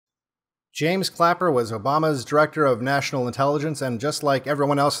James Clapper was Obama's director of national intelligence, and just like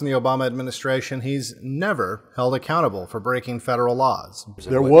everyone else in the Obama administration, he's never held accountable for breaking federal laws.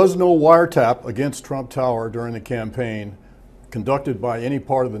 There was no wiretap against Trump Tower during the campaign conducted by any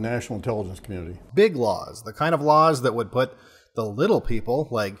part of the national intelligence community. Big laws, the kind of laws that would put the little people,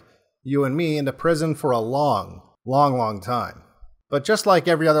 like you and me, into prison for a long, long time. But just like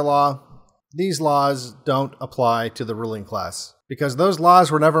every other law, these laws don't apply to the ruling class, because those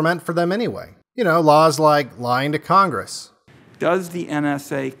laws were never meant for them anyway. You know, laws like lying to Congress. Does the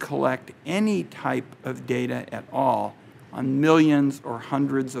NSA collect any type of data at all on millions or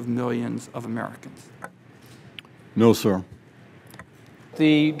hundreds of millions of Americans? No, sir.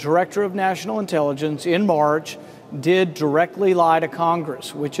 The Director of National Intelligence in March did directly lie to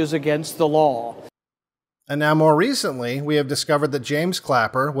Congress, which is against the law. And now more recently, we have discovered that James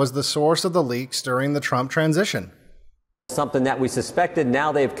Clapper was the source of the leaks during the Trump transition. Something that we suspected,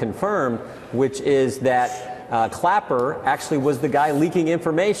 now they've confirmed, which is that Clapper actually was the guy leaking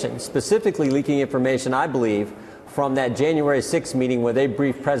information, specifically leaking information, I believe, from that January 6th meeting where they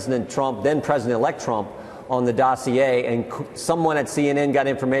briefed President Trump, then President-elect Trump, on the dossier, and someone at CNN got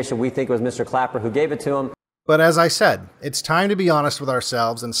information. We think it was Mr. Clapper who gave it to him. But as I said, it's time to be honest with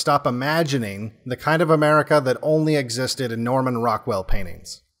ourselves and stop imagining the kind of America that only existed in Norman Rockwell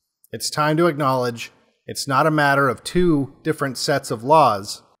paintings. It's time to acknowledge it's not a matter of two different sets of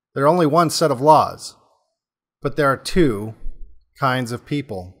laws. There are only one set of laws. But there are two kinds of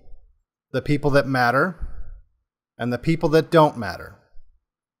people. The people that matter and the people that don't matter.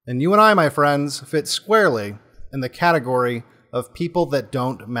 And you and I, my friends, fit squarely in the category of people that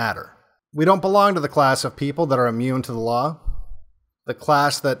don't matter. We don't belong to the class of people that are immune to the law, the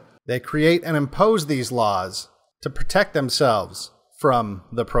class that they create and impose these laws to protect themselves from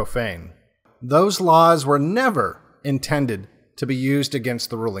the profane. Those laws were never intended to be used against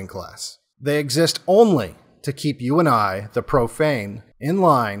the ruling class. They exist only to keep you and I, the profane, in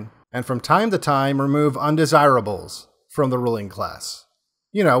line and from time to time remove undesirables from the ruling class.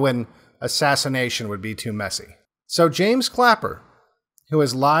 You know, when assassination would be too messy. So James Clapper, who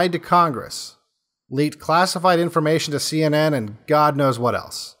has lied to Congress, leaked classified information to CNN and God knows what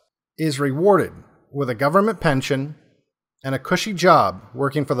else, is rewarded with a government pension and a cushy job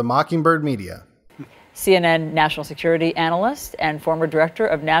working for the Mockingbird Media. CNN national security analyst and former director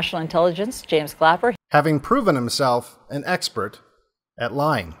of national intelligence, James Clapper, having proven himself an expert at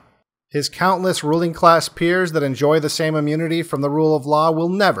lying. His countless ruling class peers that enjoy the same immunity from the rule of law will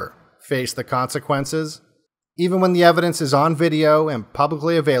never face the consequences, even when the evidence is on video and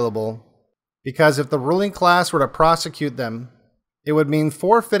publicly available, because if the ruling class were to prosecute them, it would mean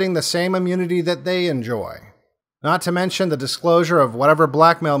forfeiting the same immunity that they enjoy. Not to mention the disclosure of whatever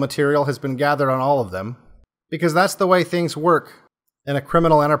blackmail material has been gathered on all of them, because that's the way things work in a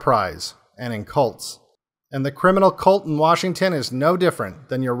criminal enterprise and in cults. And the criminal cult in Washington is no different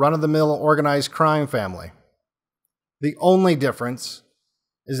than your run-of-the-mill organized crime family. The only difference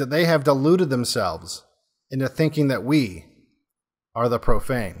is that they have deluded themselves into thinking that we are the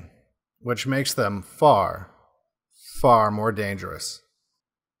profane, which makes them far, far more dangerous.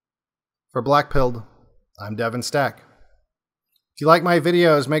 For BlackPilled, I'm Devin Stack. If you like my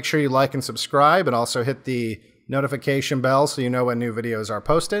videos, make sure you like and subscribe, and also hit the notification bell so you know when new videos are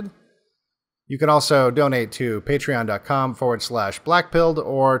posted. You can also donate to patreon.com/BlackPilled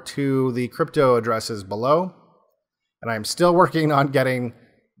or to the crypto addresses below. And I'm still working on getting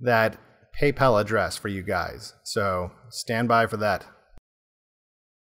that PayPal address for you guys, so stand by for that.